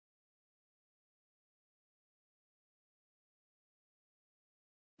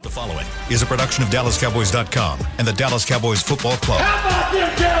The following is a production of DallasCowboys.com and the Dallas Cowboys Football Club. How about them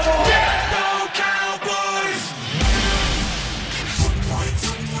Cowboys? Yeah, go Cowboys!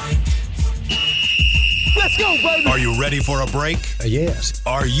 Let's go, baby! Are you ready for a break? Yes.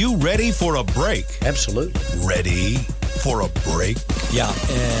 Are you ready for a break? Absolutely. Ready for a break? Yeah,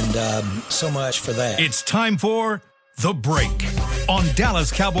 and so much for that. It's time for The Break on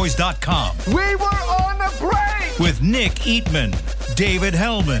DallasCowboys.com. We were on the break! With Nick Eatman, David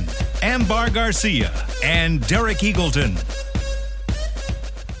Hellman, Ambar Garcia, and Derek Eagleton.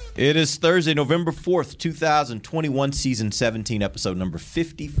 It is Thursday, November 4th, 2021, Season 17, Episode number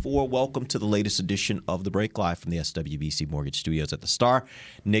 54. Welcome to the latest edition of The Break, live from the SWBC Mortgage Studios at the Star.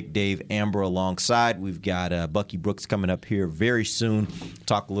 Nick, Dave, Amber alongside. We've got Bucky Brooks coming up here very soon.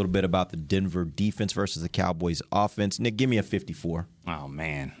 Talk a little bit about the Denver defense versus the Cowboys offense. Nick, give me a 54. Oh,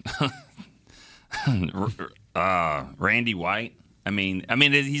 man. Randy White. I mean,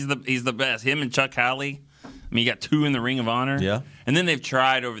 he's the best. Him and Chuck Howley. I mean, you got two in the Ring of Honor. Yeah. And then they've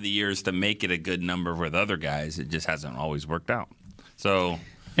tried over the years to make it a good number with other guys. It just hasn't always worked out. So,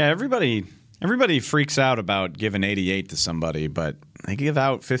 yeah, everybody freaks out about giving 88 to somebody, but they give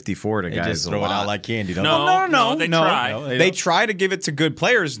out 54 to They guys. just throw it out like candy, don't No, they try. No, they try to give it to good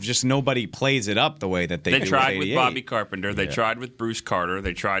players, just nobody plays it up the way that they do. They tried with with 88. Bobby Carpenter. They tried with Bruce Carter.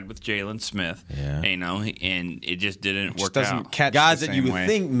 They tried with Jalen Smith. Yeah. And it just didn't Just work doesn't out. catch guys the that you same would way.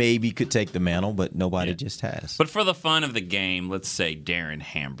 think maybe could take the mantle, but nobody just has. But for the fun of the game, let's say Darren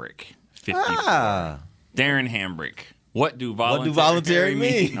Hambrick, 54. Darren Hambrick. What do voluntary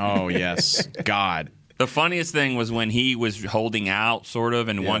mean? Oh, yes. God. The funniest thing was when he was holding out, sort of,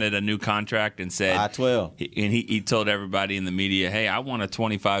 and wanted a new contract and said, I-12. And he told everybody in the media, hey, I want a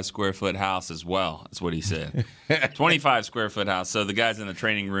 25-square-foot house as well. That's what he said. 25-square-foot house. So the guys in the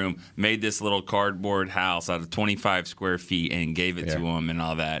training room made this little cardboard house out of 25 square feet and gave it to him and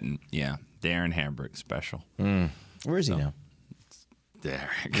all that. And, yeah, Darren Hambrick special. Where is he now? Derek.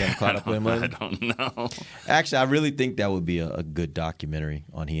 You haven't caught up with him lately? I don't know. Actually, I really think that would be a good documentary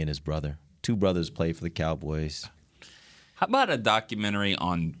on he and his brother. Two brothers played for the Cowboys. How about a documentary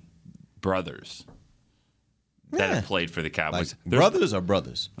on brothers that have played for the Like Cowboys? brothers or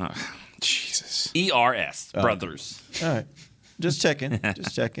brothers? Jesus. ERS, brothers. All right. Just checking.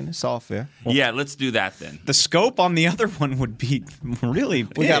 Just checking. It's all fair. Yeah, let's do that then. The scope on the other one would be really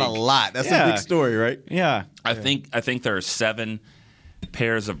big. We got a lot. That's a big story, right? Yeah. I think there are 7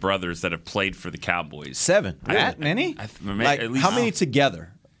 pairs of brothers that have played for the Cowboys. 7. That many? Like, at least, how many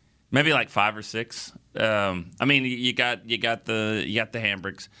together? Maybe like 5 or 6. I mean, you got the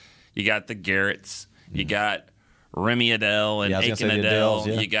Hambricks, you got the Garretts, you got Remy Adele and I was gonna Aiken say the Adele. Adeles,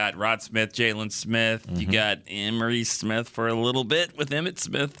 yeah. You got Rod Smith, Jalen Smith. You got Emery Smith for a little bit with Emmitt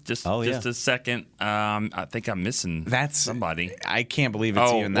Smith. Just a second. I think I'm missing somebody. I can't believe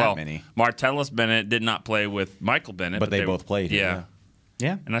it's even that many. Martellus Bennett did not play with Michael Bennett. But they both played. Yeah.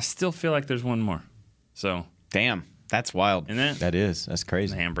 Yeah. And I still feel like there's one more. So, Damn. That's wild. isn't it? That's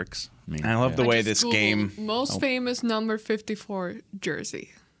crazy. The Hambricks. I mean, I love the way I just this Googled game. Most famous number 54 jersey.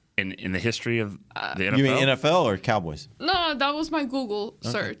 in the history of the NFL. You mean NFL or Cowboys? No, that was my Google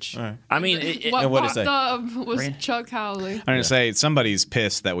search. All right. I mean, What And what'd it popped say? up was Chuck Howley. I'm going to say somebody's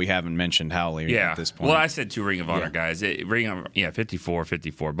pissed that we haven't mentioned Howley yeah. at this point. Well, I said 2 Ring of Honor guys.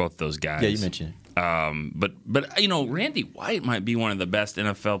 54, both those guys. Yeah, you mentioned it. But Randy White might be one of the best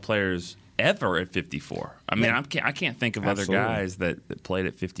NFL players ever at 54. I mean, I can't think of Absolutely. other guys that played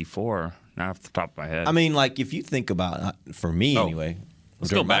at 54. Not off the top of my head. I mean, like, if you think about for me anyway,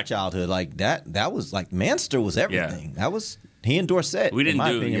 during my childhood, like that was like Manster was everything. That was he and Dorsett. We didn't in my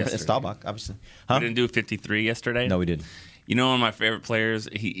do it opinion, yesterday. and Staubach, obviously. we didn't do 53 yesterday. No, we didn't. You know, one of my favorite players,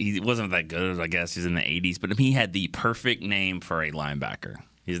 he wasn't that good, I guess. He's in the 80s, but he had the perfect name for a linebacker.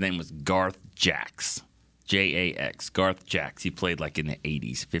 His name was Garth Jax. Jax. Garth Jax. He played like in the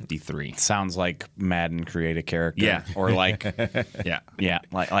 80s, 53. Sounds like Madden create a character. Yeah. Or like, Yeah.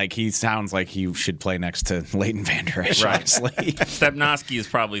 like he sounds like he should play next to Leighton Vander Esch, Right. honestly. Stepnoski is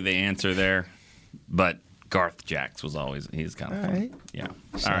probably the answer there, but Garth Jax was always, he's kind of fun. right. Yeah.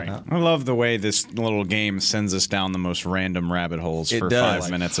 All right. I love the way this little game sends us down the most random rabbit holes It for does.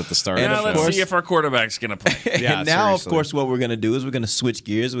 5 minutes at the start And of Now the of show. let's course- see if our quarterback's going to play. Yeah, and now, seriously. of course, what we're going to do is we're going to switch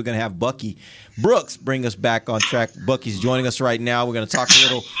gears. We're going to have Bucky Brooks bring us back on track. Bucky's joining us right now. We're going to talk a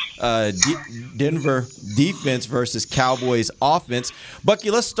little Denver defense versus Cowboys offense. Bucky,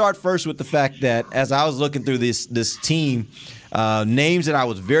 let's start first with the fact that as I was looking through this team, names that I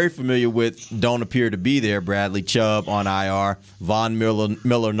was very familiar with don't appear to be there. Bradley Chubb on IR, Von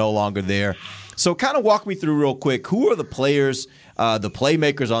Miller no longer there. So kind of walk me through real quick. Who are the players, the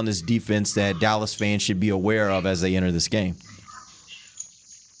playmakers on this defense that Dallas fans should be aware of as they enter this game?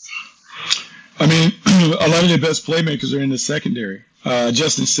 I mean, a lot of their best playmakers are in the secondary.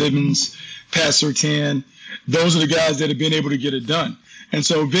 Justin Simmons, Pat Surtain, those are the guys that have been able to get it done. And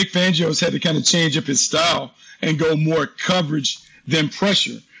so Vic Fangio's had to kind of change up his style and go more coverage than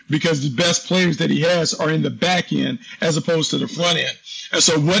pressure, because the best players that he has are in the back end as opposed to the front end. And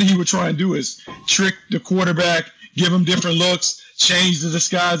so what he would try and do is trick the quarterback, give him different looks, change the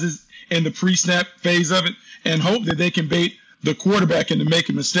disguises in the pre-snap phase of it, and hope that they can bait the quarterback into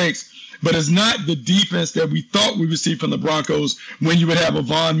making mistakes. But it's not the defense that we thought we would see from the Broncos when you would have a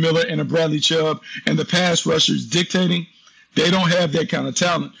Von Miller and a Bradley Chubb and the pass rushers dictating. They don't have that kind of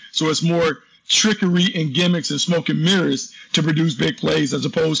talent. So it's more trickery and gimmicks and smoke and mirrors to produce big plays as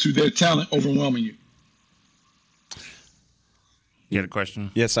opposed to their talent overwhelming you. You had a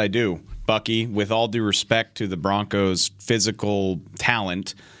question? Yes, I do. Bucky, with all due respect to the Broncos' physical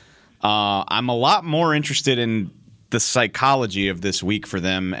talent, I'm a lot more interested in the psychology of this week for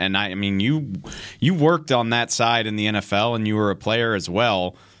them. And I mean, you worked on that side in the NFL, and you were a player as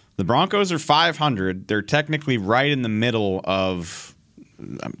well. The Broncos are 500. They're technically right in the middle of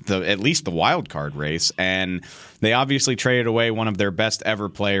at least the wild card race, and they obviously traded away one of their best ever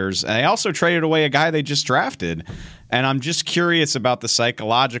players, and they also traded away a guy they just drafted. And I'm just curious about the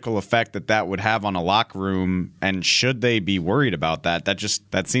psychological effect that would have on a locker room, and should they be worried about that?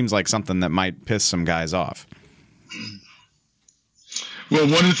 That seems like something that might piss some guys off. Well,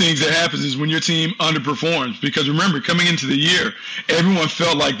 one of the things that happens is when your team underperforms, because remember, coming into the year, everyone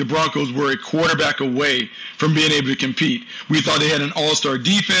felt like the Broncos were a quarterback away from being able to compete. We thought they had an all-star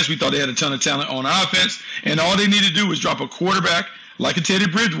defense. We thought they had a ton of talent on offense. And all they needed to do was drop a quarterback like a Teddy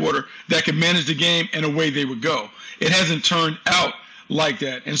Bridgewater that could manage the game, and away they would go. It hasn't turned out like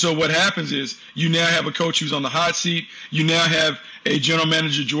that. And so what happens is you now have a coach who's on the hot seat. You now have a general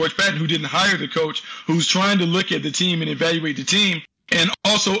manager, George Patton, who didn't hire the coach, who's trying to look at the team and evaluate the team, and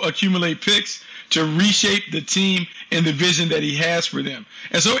also accumulate picks to reshape the team and the vision that he has for them.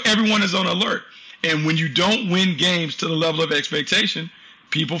 And so everyone is on alert. And when you don't win games to the level of expectation,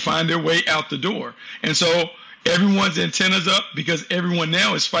 people find their way out the door. And so everyone's antennas up, because everyone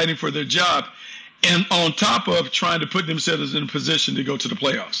now is fighting for their job, and on top of trying to put themselves in a position to go to the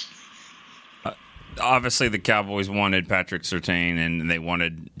playoffs. Obviously, the Cowboys wanted Patrick Surtain, and they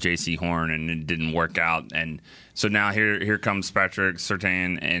wanted J.C. Horn, and it didn't work out. And so now here comes Patrick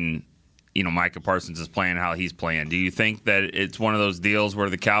Surtain, and Micah Parsons is playing how he's playing. Do you think that it's one of those deals where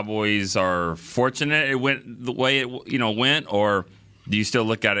the Cowboys are fortunate it went the way it went, or do you still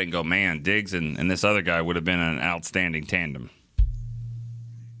look at it and go, man, Diggs and this other guy would have been an outstanding tandem?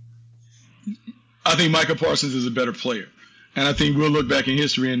 I think Micah Parsons is a better player. And I think we'll look back in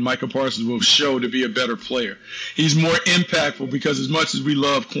history and Micah Parsons will show to be a better player. He's more impactful because as much as we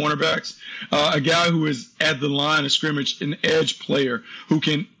love cornerbacks, a guy who is at the line of scrimmage, an edge player who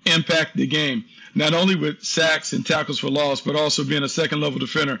can impact the game, not only with sacks and tackles for loss, but also being a second-level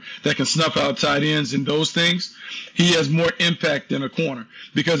defender that can snuff out tight ends and those things, he has more impact than a corner.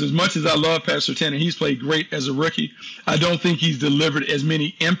 Because as much as I love Pat Surtain, and he's played great as a rookie, I don't think he's delivered as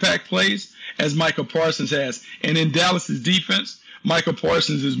many impact plays as Micah Parsons has. And in Dallas's defense, Micah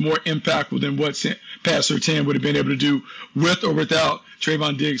Parsons is more impactful than what Pat Surtain would have been able to do with or without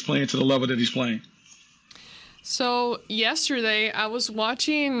Trayvon Diggs playing to the level that he's playing. So yesterday I was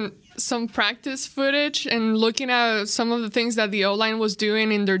watching some practice footage and looking at some of the things that the O-line was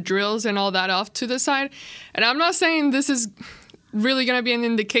doing in their drills and all that off to the side. And I'm not saying this is really going to be an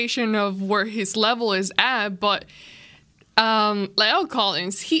indication of where his level is at, but La'el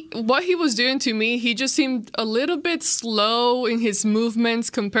Collins, what he was doing to me, he just seemed a little bit slow in his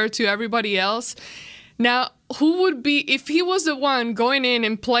movements compared to everybody else. Now, who would be, if he was the one going in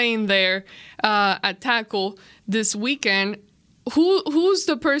and playing there at tackle this weekend, who's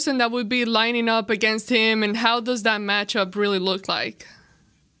the person that would be lining up against him, and how does that matchup really look like?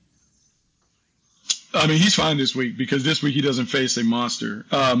 I mean, he's fine this week because this week he doesn't face a monster.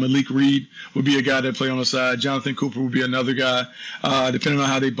 Malik Reed would be a guy that play on the side. Jonathan Cooper would be another guy, depending on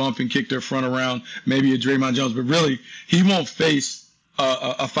how they bump and kick their front around, maybe a Draymond Jones. But really, he won't face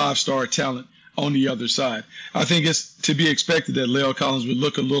a five-star talent on the other side. I think it's to be expected that La'el Collins would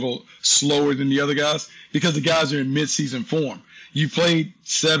look a little slower than the other guys because the guys are in midseason form. You played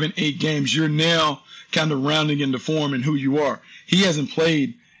 7-8 games. You're now kind of rounding into form and who you are. He hasn't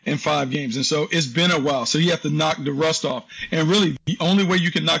played in 5 games. And so it's been a while. So you have to knock the rust off. And really, the only way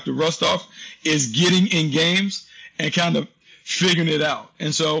you can knock the rust off is getting in games and kind of figuring it out.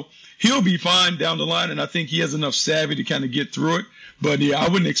 And so he'll be fine down the line, and I think he has enough savvy to kind of get through it. But, yeah, I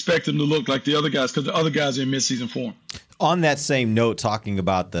wouldn't expect him to look like the other guys because the other guys are in midseason form. On that same note, talking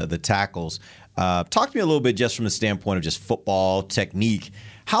about the tackles, Talk to me a little bit just from the standpoint of just football technique.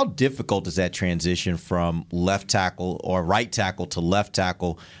 How difficult is that transition from left tackle or right tackle to left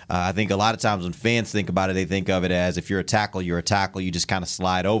tackle? I think a lot of times when fans think about it, they think of it as if you're a tackle, you're a tackle, you just kind of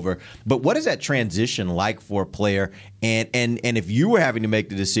slide over. But what is that transition like for a player? And if you were having to make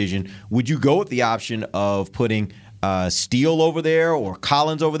the decision, would you go with the option of putting Steele over there or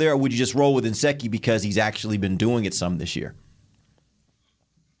Collins over there, or would you just roll with Nsekhe because he's actually been doing it some this year?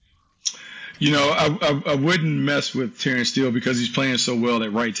 You know, I wouldn't mess with Terrence Steele because he's playing so well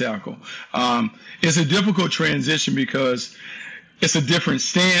at right tackle. It's a difficult transition because it's a different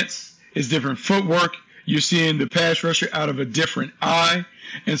stance, it's different footwork. You're seeing the pass rusher out of a different eye,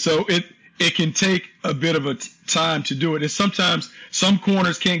 and so it can take a bit of a time to do it. And sometimes some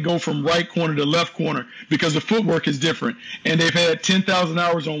corners can't go from right corner to left corner because the footwork is different, and they've had 10,000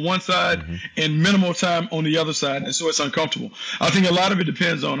 hours on one side and minimal time on the other side, and so it's uncomfortable. I think a lot of it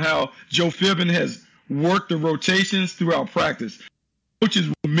depends on how Joe Philbin has worked the rotations throughout practice. Coaches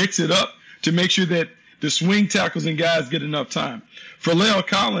will mix it up to make sure that the swing tackles and guys get enough time. For La'el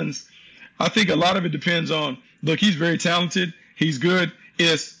Collins, I think a lot of it depends on, look, he's very talented, he's good.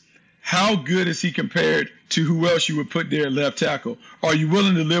 It's how good is he compared to who else you would put there at left tackle? Are you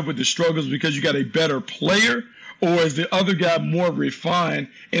willing to live with the struggles because you got a better player, or is the other guy more refined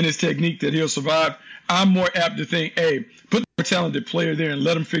in his technique that he'll survive? I'm more apt to think, hey, put the more talented player there and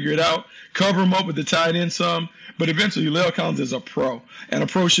let him figure it out, cover him up with the tight end some, but eventually La'el Collins is a pro, and a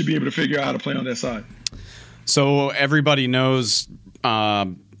pro should be able to figure out how to play on that side. So everybody knows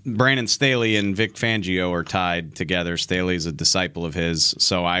Brandon Staley and Vic Fangio are tied together. Staley's a disciple of his,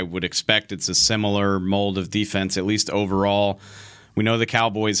 so I would expect it's a similar mold of defense, at least overall. We know the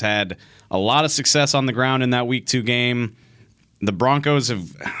Cowboys had a lot of success on the ground in that Week 2 game. The Broncos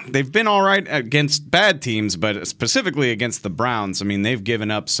they've been all right against bad teams, but specifically against the Browns. I mean, they've given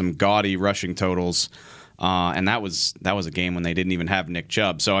up some gaudy rushing totals, and that was a game when they didn't even have Nick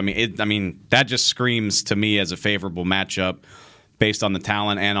Chubb. So I mean, that just screams to me as a favorable matchup based on the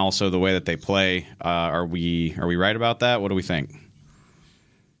talent and also the way that they play. Are we right about that? What do we think?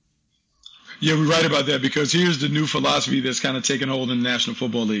 Yeah, we're right about that because here's the new philosophy that's kind of taken hold in the National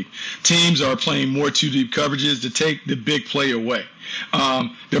Football League. Teams are playing more two-deep coverages to take the big play away.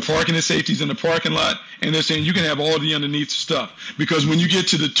 They're parking the safeties in the parking lot, and they're saying you can have all the underneath stuff because when you get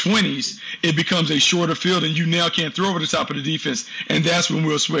to the 20s, it becomes a shorter field, and you now can't throw over the top of the defense, and that's when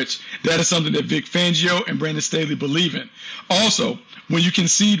we'll switch. That is something that Vic Fangio and Brandon Staley believe in. Also, when you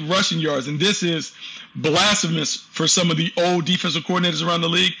concede rushing yards, and this is blasphemous for some of the old defensive coordinators around the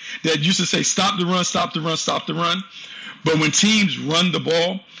league that used to say, stop the run, stop the run, stop the run. But when teams run the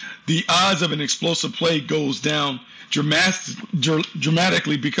ball, the odds of an explosive play goes down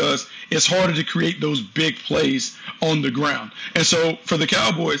dramatically because it's harder to create those big plays on the ground. And so for the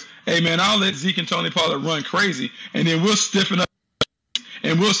Cowboys, hey, man, I'll let Zeke and Tony Pollard run crazy, and then we'll stiffen up.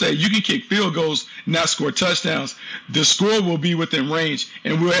 And we'll say you can kick field goals, not score touchdowns. The score will be within range,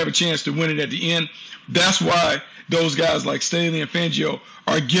 and we'll have a chance to win it at the end. That's why those guys like Staley and Fangio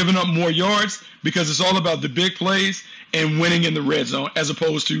are giving up more yards because it's all about the big plays and winning in the red zone as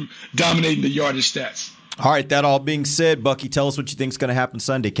opposed to dominating the yardage stats. All right, that all being said, Bucky, tell us what you think is going to happen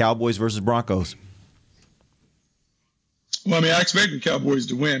Sunday, Cowboys versus Broncos. Well, I mean, I expect the Cowboys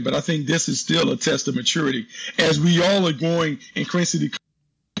to win, but I think this is still a test of maturity. As we all are going increasingly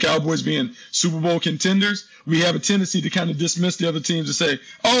Cowboys being Super Bowl contenders, we have a tendency to kind of dismiss the other teams and say,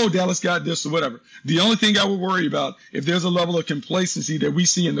 oh, Dallas got this or whatever. The only thing I would worry about, if there's a level of complacency that we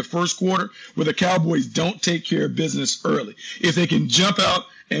see in the first quarter where the Cowboys don't take care of business early. If they can jump out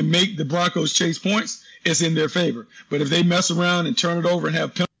and make the Broncos chase points, it's in their favor. But if they mess around and turn it over and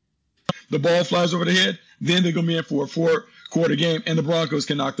have the ball flies over the head, then they're going to be in for a four-quarter game, and the Broncos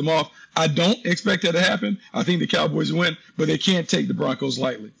can knock them off. I don't expect that to happen. I think the Cowboys win, but they can't take the Broncos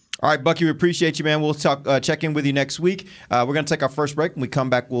lightly. All right, Bucky, we appreciate you, man. We'll check in with you next week. We're going to take our first break. When we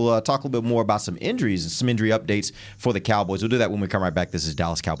come back, we'll talk a little bit more about some injuries and some injury updates for the Cowboys. We'll do that when we come right back. This is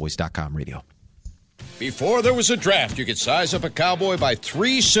DallasCowboys.com radio. Before there was a draft, you could size up a cowboy by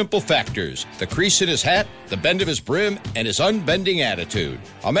three simple factors: the crease in his hat, the bend of his brim, and his unbending attitude.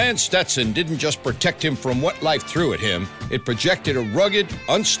 A man Stetson didn't just protect him from what life threw at him, it projected a rugged,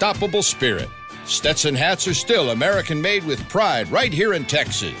 unstoppable spirit. Stetson hats are still American-made with pride right here in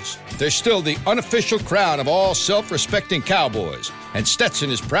Texas. They're still the unofficial crown of all self-respecting cowboys, and Stetson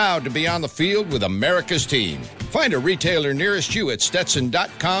is proud to be on the field with America's team. Find a retailer nearest you at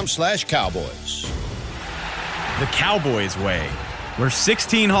stetson.com/cowboys. The Cowboys way, where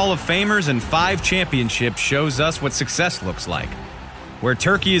 16 Hall of Famers and 5 championships shows us what success looks like. Where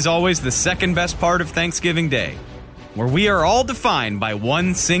turkey is always the second best part of Thanksgiving Day. Where we are all defined by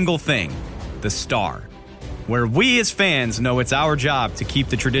one single thing: The Star, where we as fans know it's our job to keep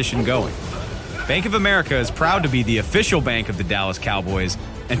the tradition going. Bank of America is proud to be the official bank of the Dallas Cowboys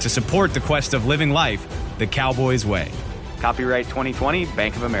and to support the quest of living life the Cowboys way. Copyright 2020,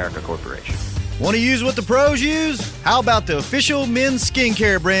 Bank of America Corporation. Want to use what the pros use? How about the official men's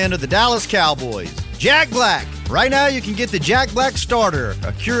skincare brand of the Dallas Cowboys, Jack Black? Right now, you can get the Jack Black Starter,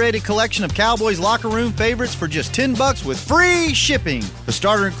 a curated collection of Cowboys locker room favorites for just $10 with free shipping. The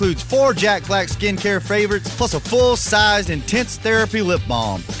starter includes 4 Jack Black skincare favorites, plus a full-sized intense therapy lip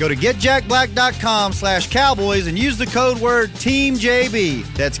balm. Go to getjackblack.com/Cowboys and use the code word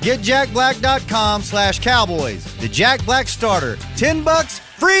TEAMJB. That's getjackblack.com/Cowboys. The Jack Black Starter, $10,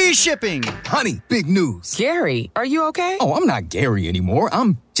 free shipping. Honey, big news. Gary, are you okay? Oh, I'm not Gary anymore.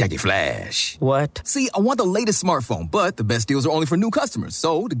 I'm Jackie Flash. What? See, I want the latest smartphone, but the best deals are only for new customers.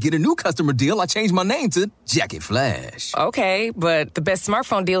 So, to get a new customer deal, I changed my name to Jackie Flash. Okay, but the best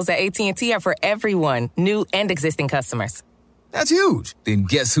smartphone deals at AT&T are for everyone, new and existing customers. That's huge. Then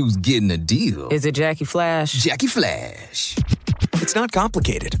guess who's getting a deal? Is it Jackie Flash? Jackie Flash. It's not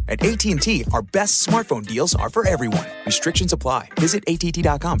complicated. At AT&T, our best smartphone deals are for everyone. Restrictions apply. Visit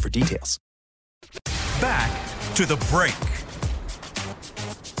att.com for details. Back to the break.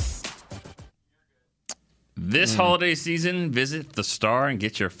 This holiday season, visit the Star and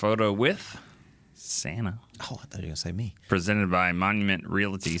get your photo with Santa. Oh, I thought you were going to say me. Presented by Monument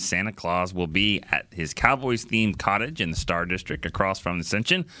Realty, Santa Claus will be at his Cowboys-themed cottage in the Star District across from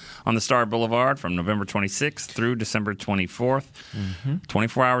Ascension on the Star Boulevard from November 26th through December 24th.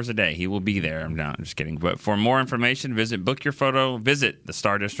 24 hours a day. He will be there. I'm just kidding. But for more information, book your photo, visit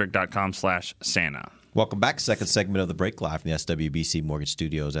thestardistrict.com/Santa. Welcome back. Second segment of the break, live from the SWBC Mortgage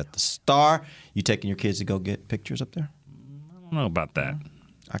Studios at the Star. You taking your kids to go get pictures up there? I don't know about that.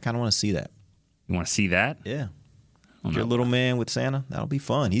 I kind of want to see that. You want to see that? Yeah. Your little man with Santa, that'll be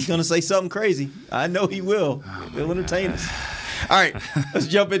fun. He's going to say something crazy. I know he will. He'll entertain us. All right, let's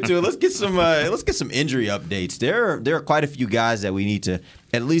jump into it. Let's get some injury updates. There are quite a few guys that we need to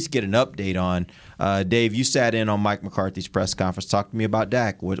at least get an update on. Dave, you sat in on Mike McCarthy's press conference. Talk to me about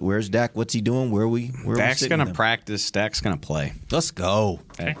Dak. Where's Dak? What's he doing? Where Dak's going to practice. Dak's going to play. Let's go.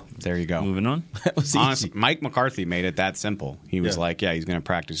 Okay. There you go. Moving on. Honestly, Mike McCarthy made it that simple. He was like, he's going to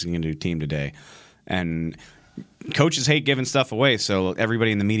practice. He's going to do team today. And coaches hate giving stuff away, so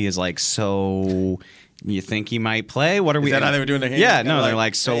everybody in the media is like, so you think he might play? What are we? Is that how they were doing their hands? Yeah, no, they're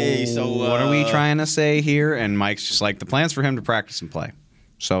like, what are we trying to say here? And Mike's just like, the plan's for him to practice and play.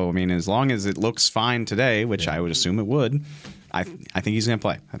 So, I mean, as long as it looks fine today, which I would assume it would, I think he's going to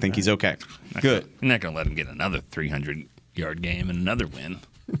play. I think he's okay. Good. You're not going to let him get another 300-yard game and another win.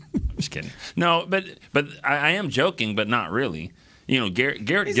 Just kidding. No, but I am joking, but not really. You know,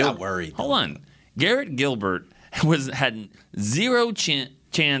 Garrett He's not worried. Hold on. Garrett Gilbert had zero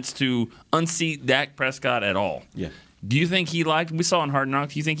chance to unseat Dak Prescott at all. Yeah. Do you think we saw in Hard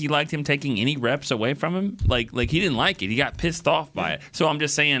Knocks, do you think he liked him taking any reps away from him? Like he didn't like it. He got pissed off by it. So I'm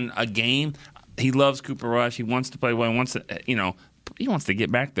just saying, a game, he loves Cooper Rush. He wants to play well. He wants to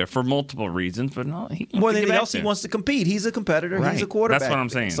get back there for multiple reasons, but no, more than anything else, he wants to compete. He's a competitor. Right. He's a quarterback. That's what I'm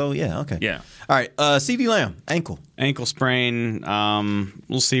saying. So okay. Yeah. All right. CeeDee Lamb, ankle sprain.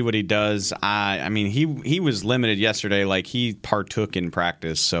 We'll see what he does. I mean, he was limited yesterday. Like, he partook in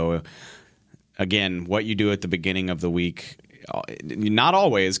practice. So again, what you do at the beginning of the week, not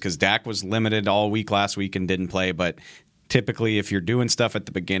always, because Dak was limited all week last week and didn't play, but typically if you're doing stuff at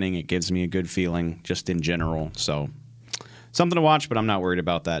the beginning, it gives me a good feeling just in general. So something to watch, but I'm not worried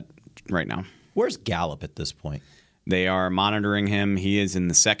about that right now. Where's Gallup at this point? They are monitoring him. He is in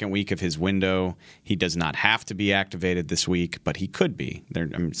the second week of his window. He does not have to be activated this week, but he could be.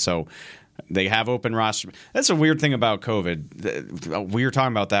 So they have open roster. That's a weird thing about COVID. We were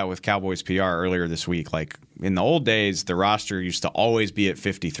talking about that with Cowboys PR earlier this week. Like, in the old days, the roster used to always be at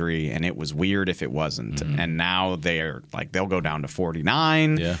 53, and it was weird if it wasn't. Mm-hmm. And now they'll go down to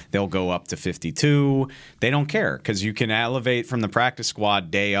 49. Yeah. They'll go up to 52. They don't care, because you can elevate from the practice squad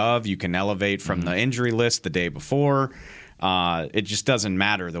day of. You can elevate from the injury list the day before. It just doesn't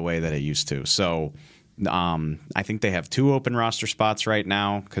matter the way that it used to. So I think they have 2 open roster spots right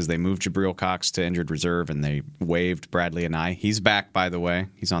now because they moved Jabril Cox to injured reserve and they waived Bradley Anae. He's back, by the way.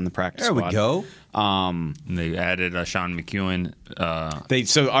 He's on the practice squad. There we go. And they added Sean McEwen.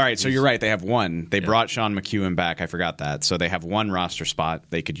 So you're right. They have 1. They brought Sean McEwen back. I forgot that. So they have 1 roster spot.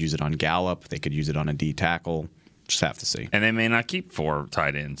 They could use it on Gallup. They could use it on a D tackle. Just have to see. And they may not keep 4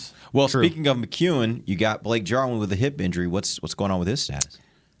 tight ends. Well, Speaking of McEwen, you got Blake Jarwin with a hip injury. What's going on with his status?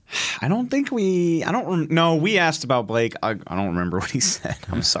 I don't think we asked about Blake. I don't remember what he said.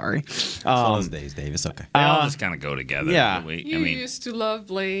 I'm sorry. It's one of those days, Dave. It's okay. They all just kind of go together. Yeah. You used to love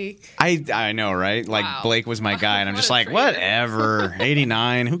Blake. I know, right? Like, Wow. Blake was my guy, and I'm just like, whatever.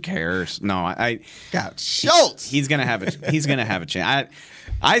 89, who cares? No, I got Schultz. He's gonna have a chance.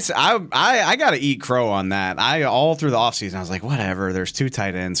 I got to eat crow on that. All through the offseason, I was like, whatever. There's 2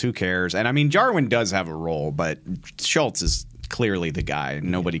 tight ends. Who cares? And I mean, Jarwin does have a role, but Schultz is clearly the guy.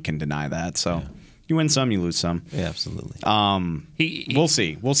 Nobody can deny that. So you win some, you lose some. Yeah, absolutely. We'll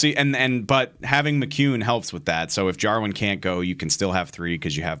see. But having McCune helps with that. So if Jarwin can't go, you can still have 3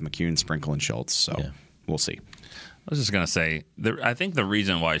 because you have McCune, Sprinkle, and Schultz. So we'll see. I was just going to say, I think the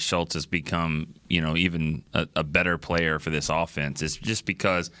reason why Schultz has become, even a better player for this offense is just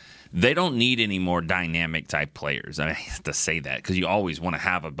because they don't need any more dynamic type players. I have to say that because you always want to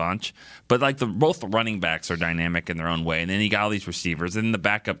have a bunch. But like both the running backs are dynamic in their own way. And then you got all these receivers. And then the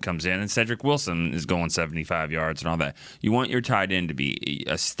backup comes in and Cedric Wilson is going 75 yards and all that. You want your tight end to be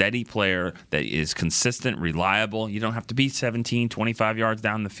a steady player that is consistent, reliable. You don't have to be 17, 25 yards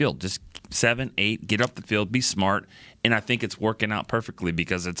down the field. Just 7, 8, get up the field, be smart. And I think it's working out perfectly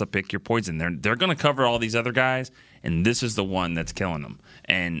because it's a pick your poison. They're going to cover all these other guys, and this is the one that's killing them.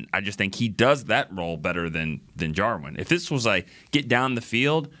 And I just think he does that role better than Jarwin. If this was like get down the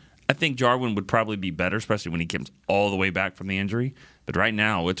field, I think Jarwin would probably be better, especially when he comes all the way back from the injury. But right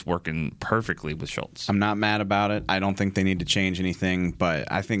now, it's working perfectly with Schultz. I'm not mad about it. I don't think they need to change anything,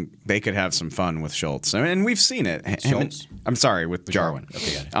 but I think they could have some fun with Schultz. And we've seen it. Schultz? I'm sorry, with Jarwin.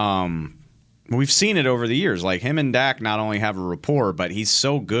 Okay, got it. We've seen it over the years. Like, him and Dak not only have a rapport, but he's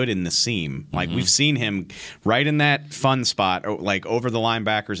so good in the seam. Like, we've seen him right in that fun spot, like over the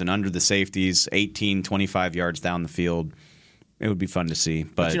linebackers and under the safeties, 18, 25 yards down the field. It would be fun to see.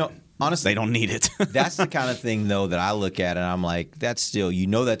 But honestly, they don't need it. That's the kind of thing, though, that I look at and I'm like, that's still,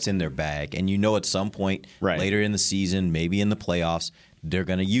 that's in their bag. And at some point later in the season, maybe in the playoffs, they're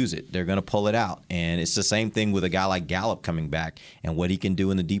going to use it. They're going to pull it out. And it's the same thing with a guy like Gallup coming back and what he can do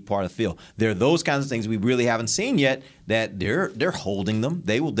in the deep part of the field. There are those kinds of things we really haven't seen yet that they're holding them.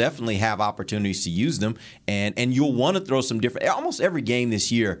 They will definitely have opportunities to use them. And you'll want to throw some different – almost every game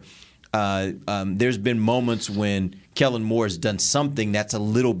this year, there's been moments when Kellen Moore has done something that's a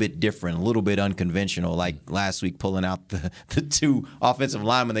little bit different, a little bit unconventional, like last week pulling out the 2 offensive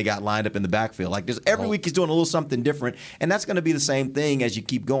linemen they got lined up in the backfield. Like every week he's doing a little something different, and that's going to be the same thing as you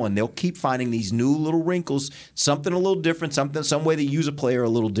keep going. They'll keep finding these new little wrinkles, something a little different, some way they use a player a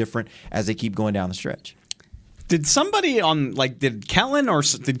little different as they keep going down the stretch. Did somebody did Kellen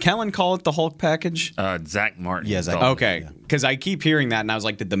call it the Hulk package? Zach Martin. Yeah, Zach. Okay, because I keep hearing that, and I was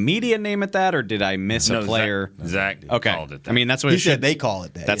like, did the media name it that, or did I miss a player? Zach called it that. I mean, that's what he said. They call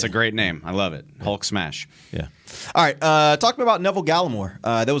it that. That's a great name. I love it. Hulk smash. Yeah. All right. Talking about Neville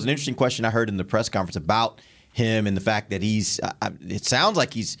Gallimore. There was an interesting question I heard in the press conference about him and the fact that it sounds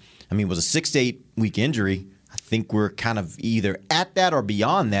like it was a 6 to 8 week injury. I think we're kind of either at that or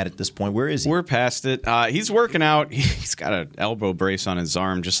beyond that at this point. Where is he? We're past it. He's working out. He's got an elbow brace on his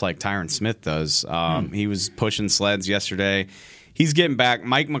arm just like Tyron Smith does. He was pushing sleds yesterday. He's getting back.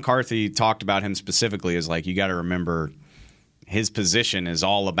 Mike McCarthy talked about him specifically as like, you got to remember his position is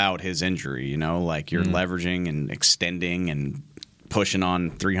all about his injury. Like you're leveraging and extending and pushing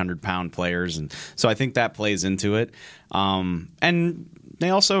on 300-pound players. And so I think that plays into it. And they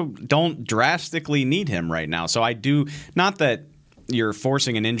also don't drastically need him right now. So I do – not that you're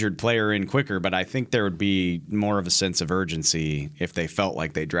forcing an injured player in quicker, but I think there would be more of a sense of urgency if they felt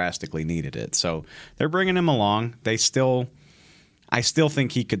like they drastically needed it. So they're bringing him along. I still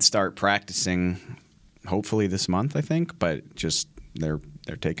think he could start practicing hopefully this month, I think, but just they're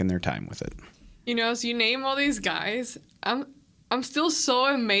taking their time with it. As you name all these guys, I'm still so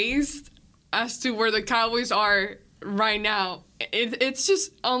amazed as to where the Cowboys are right now. It's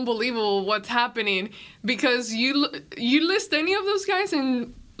just unbelievable what's happening because you list any of those guys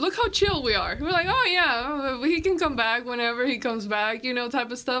and look how chill we are. We're like, oh yeah, he can come back whenever he comes back, type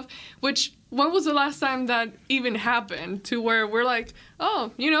of stuff. Which, when was the last time that even happened to where we're like,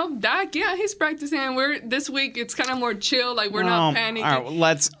 oh, Dak, yeah, he's practicing. This week it's kind of more chill, like we're not panicking. All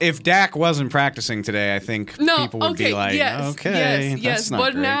right, if Dak wasn't practicing today, I think people would be like, yes, that's not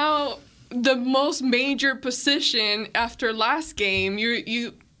but great. now the most major position after last game,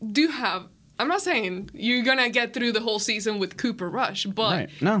 you do have. I'm not saying you're gonna get through the whole season with Cooper Rush, but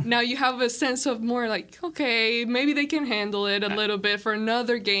now you have a sense of more like, okay, maybe they can handle it a little bit for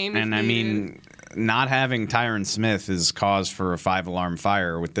another game. And I mean, not having Tyron Smith is cause for a 5-alarm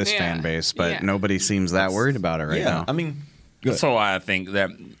fire with this fan base, but nobody seems that worried about it right now. I mean, that's why I think that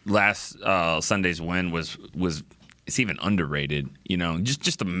last Sunday's win was it's even underrated. You know,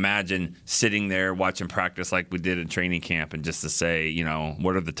 just imagine sitting there watching practice like we did in training camp, and just to say, you know,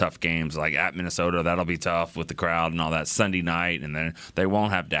 what are the tough games? Like at Minnesota, that'll be tough with the crowd and all that. Sunday night, and then they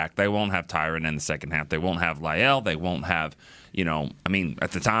won't have Dak, they won't have Tyron in the second half, they won't have Lyle, they won't have, you know, I mean,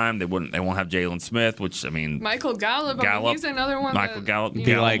 at the time they won't have Jalen Smith, which, I mean, Michael Gallup, I mean, he's another one. Michael Gallup,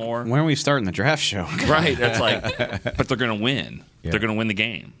 Be like, when are we starting the draft show? Right. That's like, but they're going to win. Yeah. They're going to win the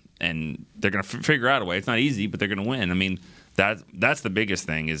game, and they're going to figure out a way. It's not easy, but they're going to win. I mean, that's the biggest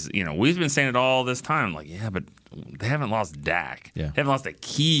thing is, you know, we've been saying it all this time. Like, yeah, but they haven't lost Dak. Yeah. They haven't lost a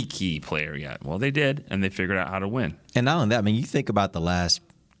key player yet. Well, they did, and they figured out how to win. And not only that, I mean, you think about the last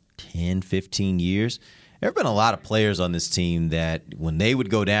 10, 15 years, there have been a lot of players on this team that when they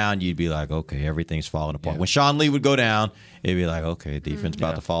would go down, you'd be like, okay, everything's falling apart. When Sean Lee would go down, it'd be like, okay, defense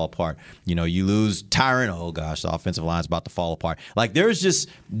about to fall apart. You know, you lose Tyron, oh gosh, the offensive line's about to fall apart. Like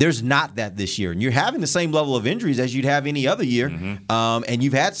there's not that this year. And you're having the same level of injuries as you'd have any other year. And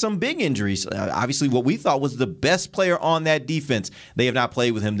you've had some big injuries. Obviously, what we thought was the best player on that defense, they have not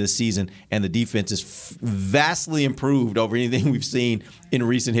played with him this season, and the defense is vastly improved over anything we've seen in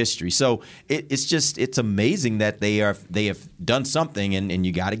recent history. So it's amazing that they have done something, and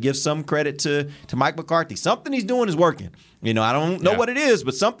you got to give some credit to Mike McCarthy. Something he's doing is working. You know, I don't know what it is,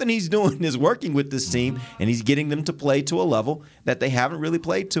 but something he's doing is working with this team, and he's getting them to play to a level that they haven't really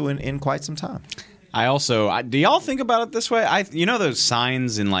played to in quite some time. I also do y'all think about it this way? You know those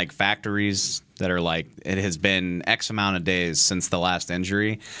signs in like factories that are like, it has been X amount of days since the last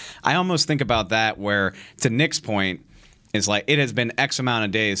injury. I almost think about that where, to Nick's point, it's like it has been X amount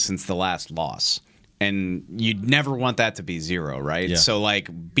of days since the last loss. And you'd never want that to be zero, right? Yeah. So, like,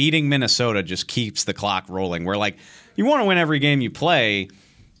 beating Minnesota just keeps the clock rolling. Where, like, you want to win every game you play,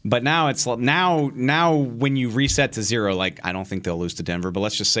 but now it's now when you reset to zero, like, I don't think they'll lose to Denver, but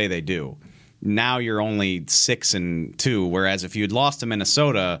let's just say they do. Now you're only 6-2, whereas if you'd lost to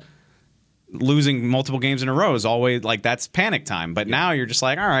Minnesota, losing multiple games in a row is always like that's panic time. But now you're just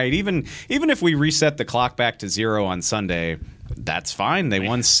like, all right, even if we reset the clock back to zero on Sunday, that's fine. They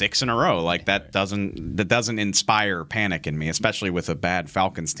won 6 in a row. Like that doesn't inspire panic in me, especially with a bad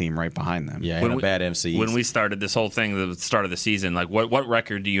Falcons team right behind them. Yeah, and a bad MC. When we started this whole thing at the start of the season, like what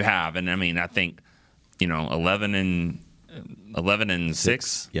record do you have? And I mean, I think, you know, 11 and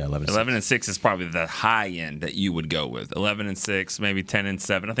 6. Yeah, 11 and 6 is probably the high end that you would go with. 11 and 6, maybe 10 and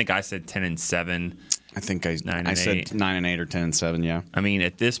 7. I think I said 10 and 7. I think I said 9 and 8 or 10 and 7. Yeah. I mean,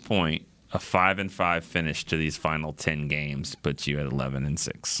 at this point, a 5-5 finish to these final 10 games puts you at 11 and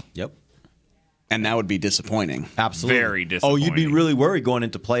 6. Yep. And that would be disappointing. Absolutely. Very disappointing. Oh, you'd be really worried going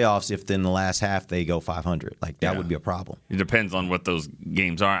into playoffs if in the last half they go 500. Like, that would be a problem. It depends on what those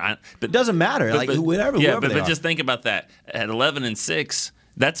games are. But it doesn't matter. Whoever they are. Just think about that. At 11 and 6,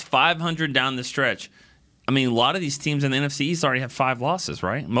 that's 500 down the stretch. I mean, a lot of these teams in the NFC East already have 5 losses,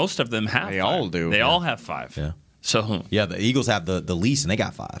 right? Most of them have. They all do. They all have 5. Yeah. So yeah, the Eagles have the least, and they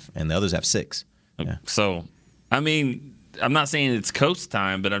got 5, and the others have 6. Yeah. So, I mean, I'm not saying it's coach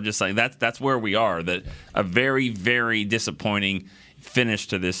time, but I'm just saying that's where we are. That a very, very disappointing finish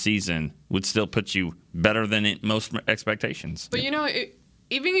to this season would still put you better than most expectations. But you know,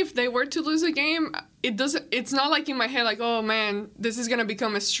 even if they were to lose a game, it's not like in my head like, oh man, this is gonna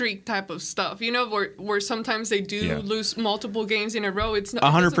become a streak type of stuff. You know, where sometimes they do lose multiple games in a row. It's not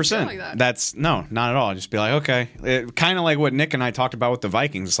 100%. Like that. That's not at all. Just be like, okay, kind of like what Nick and I talked about with the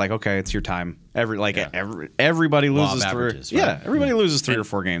Vikings. It's like, okay, it's your time. Everybody loses everybody loses 3 or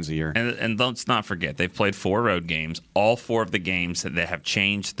 4 games a year. And let's not forget, they've played 4 road games. All 4 of the games that they have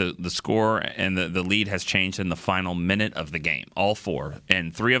changed the score, and the lead has changed in the final minute of the game. All 4,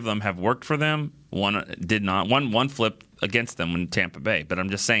 and 3 of them have worked for them. One did not. One flipped against them in Tampa Bay. But I'm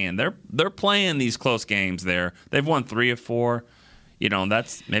just saying they're playing these close games there. They've won 3 of 4. You know,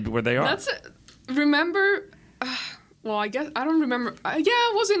 that's maybe where they are. Remember. Well, I guess I don't remember. I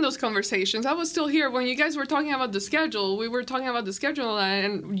was in those conversations. I was still here when you guys were talking about the schedule. We were talking about the schedule,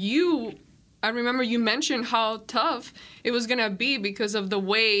 and I remember you mentioned how tough it was going to be because of the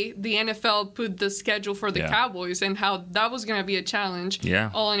way the NFL put the schedule for the Cowboys and how that was going to be a challenge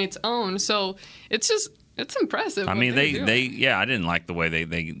all on its own. So it's impressive. I mean, I didn't like the way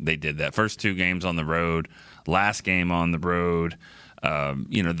they did that. First 2 games on the road, last game on the road,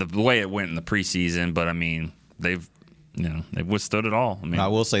 you know, the way it went in the preseason. But, I mean, they've withstood it all. I mean, I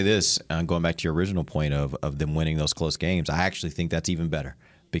will say this, going back to your original point of them winning those close games, I actually think that's even better.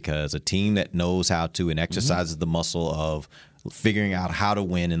 because a team that knows how to and exercises the muscle of figuring out how to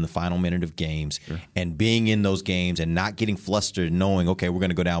win in the final minute of games and being in those games and not getting flustered, knowing, okay, we're going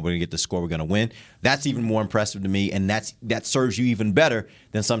to go down, we're going to get the score, we're going to win. That's even more impressive to me, and that serves you even better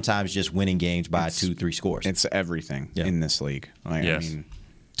than sometimes just winning games by 2-3 scores. It's everything in this league. I mean,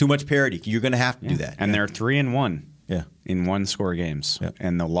 too much parity. You're going to have to do that. And they're 3-1 in one-score games.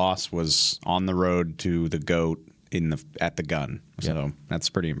 And the loss was on the road to the GOAT at the gun. So that's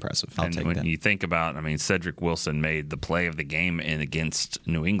pretty impressive. And when you think about, Cedric Wilson made the play of the game against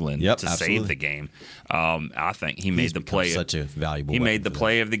New England to save the game. I think he made the play. Such a valuable. He made the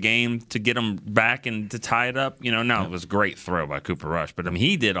play of the game to get him back and to tie it up. It was a great throw by Cooper Rush, but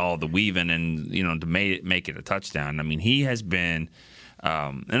he did all the weaving and to make it a touchdown. He has been.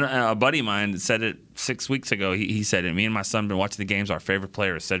 And a buddy of mine said it 6 weeks ago. He said it. Me and my son have been watching the games. Our favorite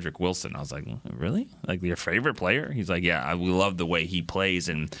player is Cedric Wilson. I was like, really? Like your favorite player? He's like, yeah. We love the way he plays,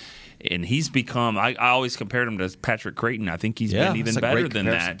 and he's become. I always compared him to Patrick Creighton. I think he's been even better than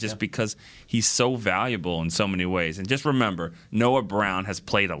that, just because he's so valuable in so many ways. And just remember, Noah Brown has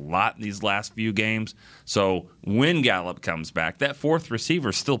played a lot in these last few games. So when Gallup comes back, that fourth receiver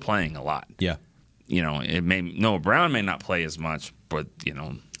is still playing a lot. Yeah. Noah Brown may not play as much, but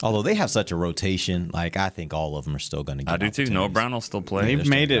although they have such a rotation, I think all of them are still going to get. I do too. Noah Brown will still play. They've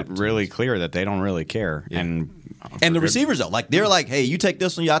made it really clear that they don't really care, and the receivers though, they're like, hey, you take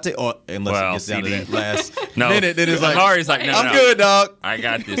this one, y'all take. Unless it gets down to that last minute, then it's like, Amari's like, no, I'm good, dog. I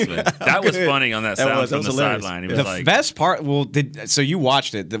got this one. That was funny on that sound from the sideline. He was the best part. So you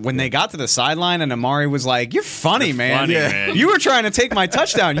watched it when they got to the sideline, and Amari was like, "You're funny, man. Funny, man. You were trying to take my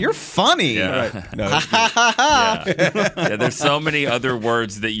touchdown. You're funny." There's so many other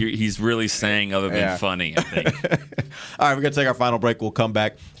words that he's really saying other than funny, I think. All right, we're going to take our final break. We'll come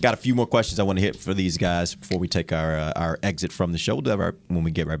back. Got a few more questions I want to hit for these guys before we take our exit from the show. We'll do that when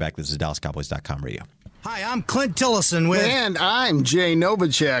we get right back. This is DallasCowboys.com radio. Hi, I'm Clint Tillison with... And I'm Jay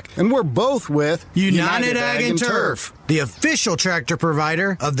Novacek, and we're both with... United Ag and Turf, the official tractor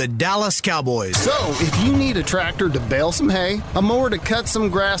provider of the Dallas Cowboys. So, if you need a tractor to bale some hay, a mower to cut some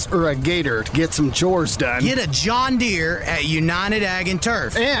grass, or a gator to get some chores done... Get a John Deere at United Ag and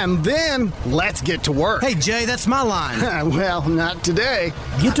Turf. And then, let's get to work. Hey, Jay, that's my line. Well, not today.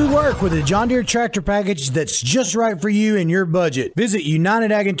 Get to work with a John Deere tractor package that's just right for you and your budget. Visit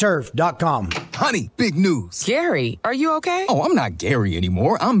UnitedAgAndTurf.com. Honey, big news. Gary, are you okay? Oh, I'm not Gary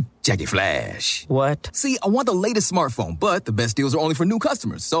anymore. I'm Jackie Flash. What? See, I want the latest smartphone, but the best deals are only for new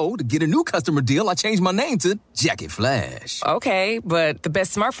customers. So, to get a new customer deal, I changed my name to Jackie Flash. Okay, but the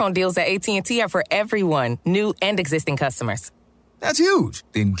best smartphone deals at AT&T are for everyone, new and existing customers. That's huge.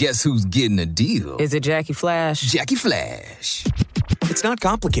 Then guess who's getting a deal? Is it Jackie Flash? Jackie Flash. It's not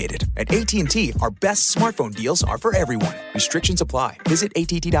complicated. At AT&T, our best smartphone deals are for everyone. Restrictions apply. Visit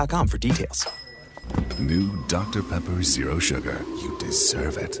AT&T.com for details. New Dr. Pepper Zero Sugar. You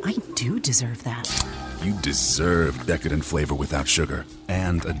deserve it. I do deserve that. You deserve decadent flavor without sugar.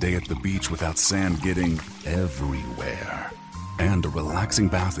 And a day at the beach without sand getting everywhere. And a relaxing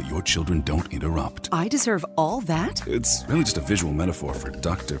bath that your children don't interrupt. I deserve all that? It's really just a visual metaphor for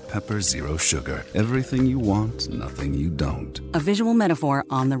Dr. Pepper Zero Sugar. Everything you want, nothing you don't. A visual metaphor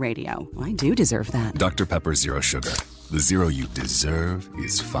on the radio. I do deserve that. Dr. Pepper Zero Sugar. The zero you deserve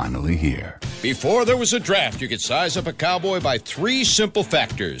is finally here. Before there was a draft, you could size up a cowboy by 3 simple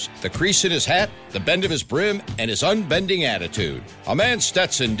factors: the crease in his hat, the bend of his brim, and his unbending attitude. A man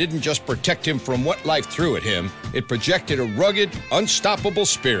Stetson didn't just protect him from what life threw at him, it projected a rugged, unstoppable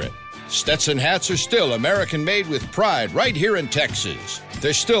spirit. Stetson hats are still American-made with pride right here in Texas.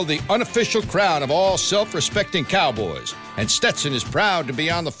 They're still the unofficial crown of all self-respecting cowboys, and Stetson is proud to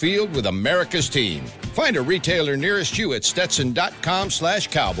be on the field with America's team. Find a retailer nearest you at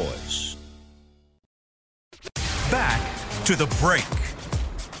Stetson.com/cowboys. Back to the break.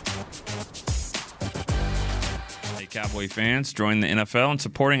 Hey, Cowboy fans, join the NFL in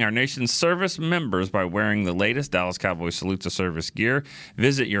supporting our nation's service members by wearing the latest Dallas Cowboys Salute to Service gear.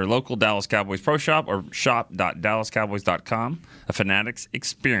 Visit your local Dallas Cowboys Pro Shop or shop.dallascowboys.com. A Fanatics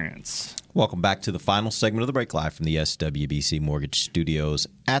experience. Welcome back to the final segment of the break, live from the SWBC Mortgage Studios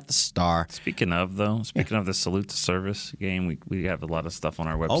at the Star. Speaking of the Salute to Service game, we have a lot of stuff on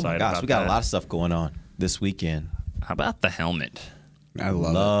our website. Oh my gosh, we got that. a lot of stuff going on this weekend. How about the helmet? I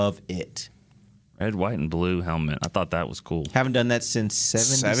love it. Red, white, and blue helmet. I thought that was cool. Haven't done that since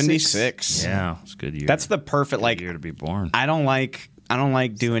 76. Yeah, it's a good year. That's the perfect year to be born. I don't like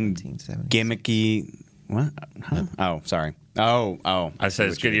doing gimmicky. What? Huh? Oh, sorry. Oh. I said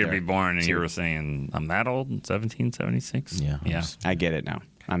it's good year to be born, and you were saying I'm that old, 1776. Yeah. I get it now.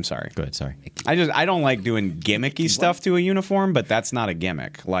 I'm sorry. Go ahead. Sorry. I don't like doing gimmicky stuff to a uniform, but that's not a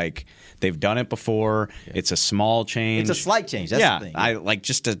gimmick. Like they've done it before. Yeah. It's a small change. It's a slight change. That's the thing. I like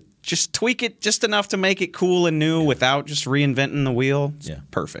just tweak it just enough to make it cool and new without just reinventing the wheel. It's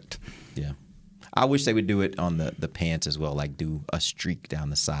perfect. Yeah. I wish they would do it on the pants as well, like do a streak down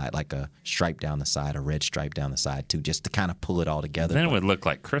the side, like a stripe down the side, a red stripe down the side too, just to kind of pull it all together. Then it would look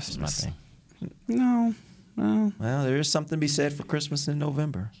like Christmas. No. Well, there is something to be said for Christmas in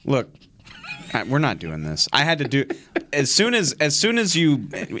November. Look, we're not doing this. I had to do as soon as you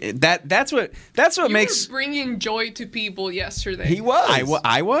that's what makes were bringing joy to people yesterday. He was.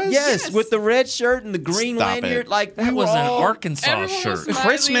 I was. Yes, with the red shirt and the green lanyard. Like that was an Arkansas shirt.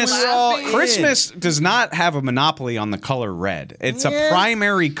 Christmas does not have a monopoly on the color red. It's a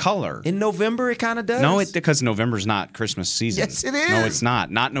primary color. In November, it kind of does. No, because November's not Christmas season. Yes, it is. No, it's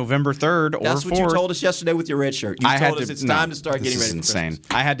not. Not November 3rd or 4th. That's what you told us yesterday with your red shirt. You told us it's time to start getting ready for insane.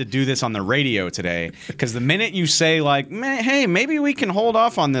 Christmas. I had to do this on the radio today because the minute you say like, hey, maybe we can hold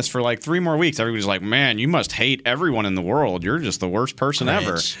off on this for like 3 more weeks, everybody's like, man, you must hate everyone in the world. You're just the worst person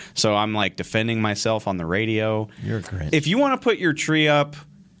ever. So I'm like defending myself on the radio. You're great. If you want to put your tree up,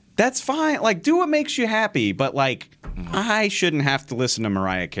 that's fine. Like, do what makes you happy. But like, I shouldn't have to listen to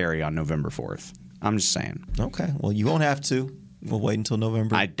Mariah Carey on November 4th. I'm just saying. Okay. Well, you won't have to. We'll wait until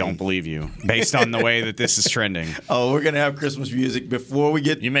November. I don't believe you, based on the way that this is trending. Oh, we're gonna have Christmas music before we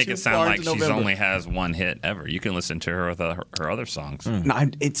get. You make too it sound far like into she November. only has one hit ever. You can listen to her with her other songs. No,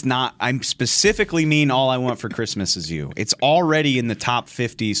 it's not. I'm specifically mean All I Want for Christmas Is You. It's already in the top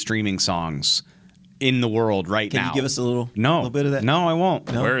 50 streaming songs in the world now. Can you give us a little bit of that? No, I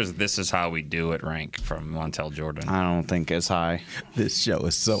won't. Where is This Is How We Do It rank from Montel Jordan? I don't think it's high. This show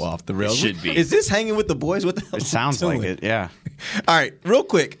is so off the rails. It should be. Is this Hanging with the Boys? What the hell? It sounds like it, yeah. All right, real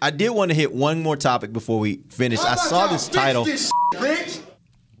quick. I did want to hit one more topic before we finish. I saw this title.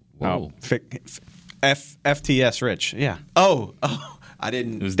 Oh, FTS Rich, yeah. Oh, I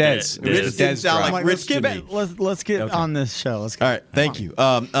didn't. It was Dez. Dez. Rich didn't sound like Rich to me. Let's get on this show. Let's go. All right, thank you.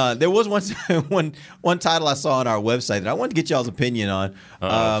 There was one title I saw on our website that I wanted to get y'all's opinion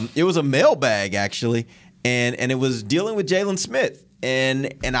on. It was a mailbag actually, and it was dealing with Jalen Smith,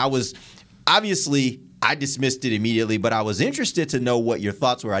 and I was obviously I dismissed it immediately, but I was interested to know what your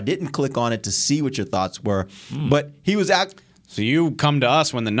thoughts were. I didn't click on it to see what your thoughts were, but he was So you come to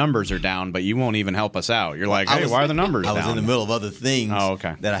us when the numbers are down, but you won't even help us out. You're like, hey, why are the numbers down? I was in the middle of other things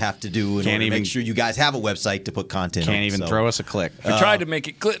that I have to do in order to make sure you guys have a website to put content on. Can't even throw us a click. We tried to make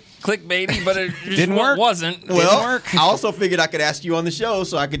it clickbaity, but it just Didn't work. Wasn't. Well, I also figured I could ask you on the show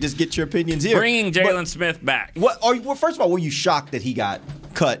so I could just get your opinions here. Bringing Jalen Smith back. Well, first of all, were you shocked that he got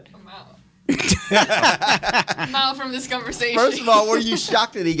cut? I'm out from this conversation. First of all, were you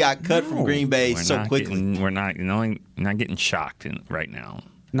shocked that he got cut from Green Bay so quickly? We're not getting shocked right now.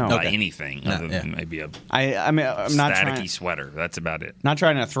 No, by anything other than maybe I'm not staticky sweater. That's about it. Not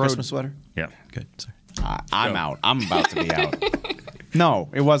trying to throw Christmas sweater. Yeah, good. Sorry. I'm out. I'm about to be out. No,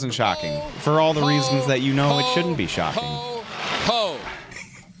 it wasn't shocking for all the reasons that you know it shouldn't be shocking.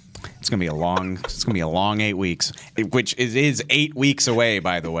 It's gonna be a long 8 weeks, which is 8 weeks away.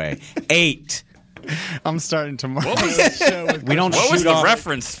 By the way, 8. I'm starting tomorrow. What was the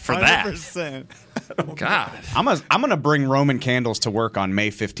reference for 100%. that? God, I'm gonna bring Roman candles to work on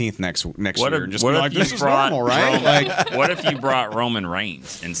May 15th next year. And just be like, this is brought normal, right? Like, what if you brought Roman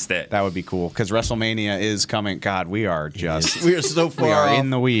Reigns instead? That would be cool because WrestleMania is coming. God, we are so far. We are off.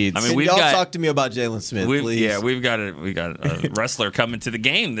 in the weeds. I mean, y'all talk to me about Jalen Smith, please. Yeah, we got a wrestler coming to the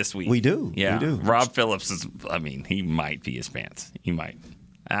game this week. We do. Yeah, we do. Rob Phillips is. I mean, he might be his pants. He might.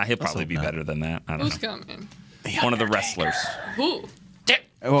 He'll probably be better than that. I don't Who's know. coming? One of the wrestlers. Who?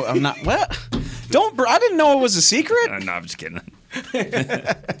 Well, I'm not. What? I didn't know it was a secret. No, I'm just kidding.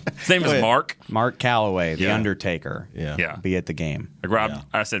 His name is Mark. Mark Calloway, The Undertaker. Yeah. Be at the game. Like Rob,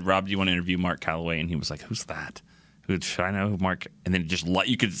 I said, Rob, do you want to interview Mark Calloway? And he was like, who's that? Should I know who Mark? And then just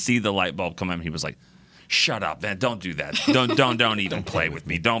you could see the light bulb come on. And he was like, shut up, man! Don't do that. Don't even play with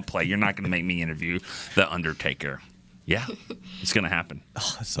me. Don't play. You're not going to make me interview The Undertaker. Yeah, it's going to happen.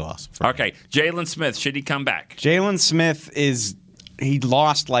 Oh, that's so awesome. Okay, Jalen Smith, should he come back? Jalen Smith he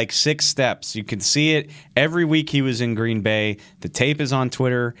lost like 6 steps. You can see it every week he was in Green Bay. The tape is on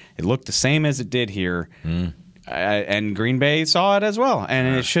Twitter. It looked the same as it did here. And Green Bay saw it as well.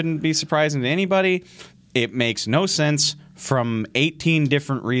 And it shouldn't be surprising to anybody. It makes no sense from 18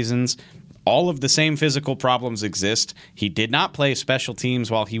 different reasons. all of the same physical problems exist. He did not play special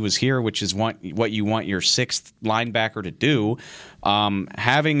teams while he was here, which is what you want your sixth linebacker to do.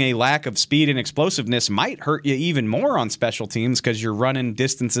 Having a lack of speed and explosiveness might hurt you even more on special teams because you're running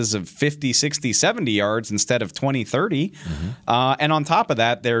distances of 50, 60, 70 yards instead of 20, 30. And on top of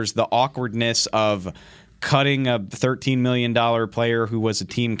that, there's the awkwardness of cutting a $13 million player who was a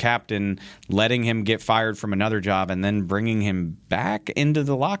team captain, letting him get fired from another job, and then bringing him back into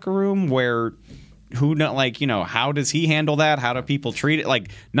the locker room where how does he handle that? How do people treat it? Like,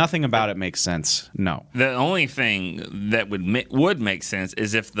 nothing about it makes sense. No. The only thing that would make sense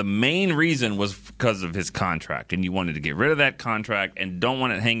is if the main reason was because of his contract and you wanted to get rid of that contract and don't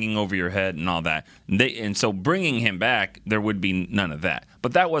want it hanging over your head and all that. And so bringing him back, there would be none of that.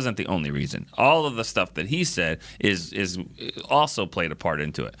 But that wasn't the only reason. All of the stuff that he said is also played a part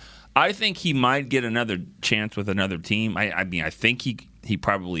into it. I think he might get another chance with another team. I mean, I think he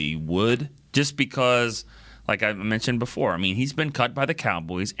probably would. Just because, like I mentioned before, I mean, he's been cut by the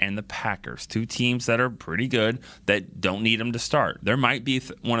Cowboys and the Packers, two teams that are pretty good that don't need him to start. There might be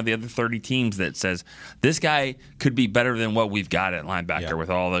one of the other 30 teams that says, this guy could be better than what we've got at linebacker with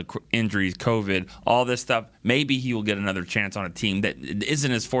all the injuries, COVID, all this stuff. Maybe he will get another chance on a team that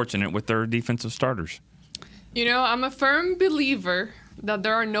isn't as fortunate with their defensive starters. You know, I'm a firm believer that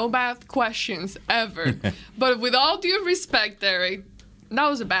there are no bad questions ever. But with all due respect, Derek, that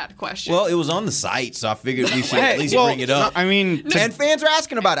was a bad question. Well, it was on the site, so I figured we should at least bring it up. I mean, and fans are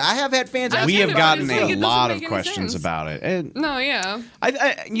asking about it. I have had fans asking. We have gotten a lot of questions about it. And no, yeah.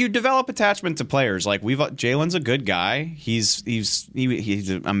 You develop attachment to players. Like Jalen's a good guy. He's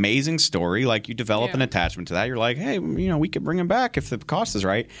an amazing story. Like, you develop an attachment to that. You're like, hey, we could bring him back if the cost is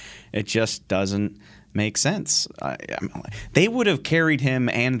right. It just doesn't make sense. They would have carried him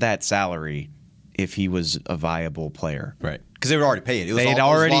and that salary if he was a viable player. Right. Because they were already paid. They'd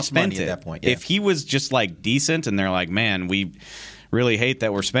already spent it at that point. If he was just like decent and they're like, man, we really hate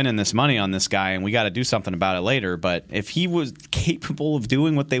that we're spending this money on this guy and we got to do something about it later. But if he was capable of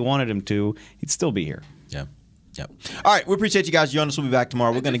doing what they wanted him to, he'd still be here. Yeah. Yep. All right. We appreciate you guys. Jonas will be back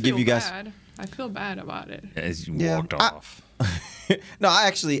tomorrow. We're going to give you guys. I feel bad about it. As you walked off. No,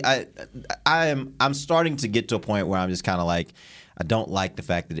 I'm starting to get to a point where I'm just kind of like, I don't like the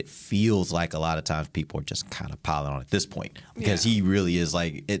fact that it feels like a lot of times people are just kind of piling on at this point because he really is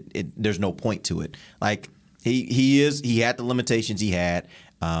like there's no point to it. Like he had the limitations he had.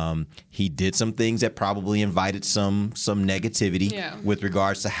 He did some things that probably invited some negativity with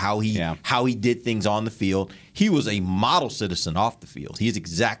regards to how he did things on the field. He was a model citizen off the field. He is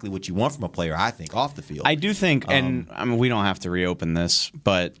exactly what you want from a player, I think, off the field. I do think, and I mean, we don't have to reopen this,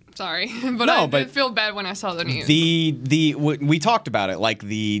 but sorry, but I did feel bad when I saw the news. We talked about it, like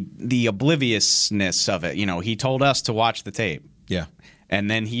the obliviousness of it. He told us to watch the tape. Yeah. And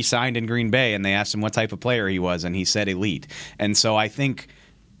then he signed in Green Bay, and they asked him what type of player he was, and he said elite. And so I think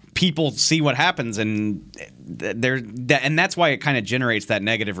people see what happens, and that's why it kind of generates that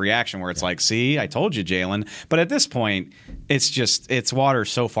negative reaction where it's like, see, I told you, Jalen. But at this point, it's water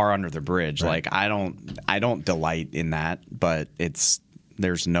so far under the bridge. Right. Like, I don't delight in that, but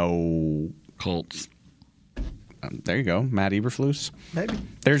there's no Colts. There you go, Matt Eberflus. Maybe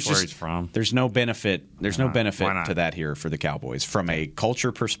there's where he's from. There's no benefit. There's no benefit to that here for the Cowboys from a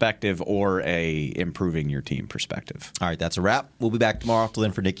culture perspective or a improving your team perspective. All right, that's a wrap. We'll be back tomorrow. Till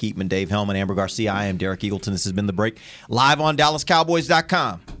then, for Nick Heatman, Dave Hellman, Amber Garcia, I am Derek Eagleton. This has been The Break, live on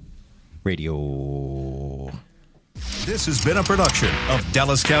DallasCowboys.com radio. This has been a production of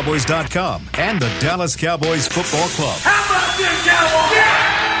DallasCowboys.com and the Dallas Cowboys Football Club. How about this, Cowboys? Yeah!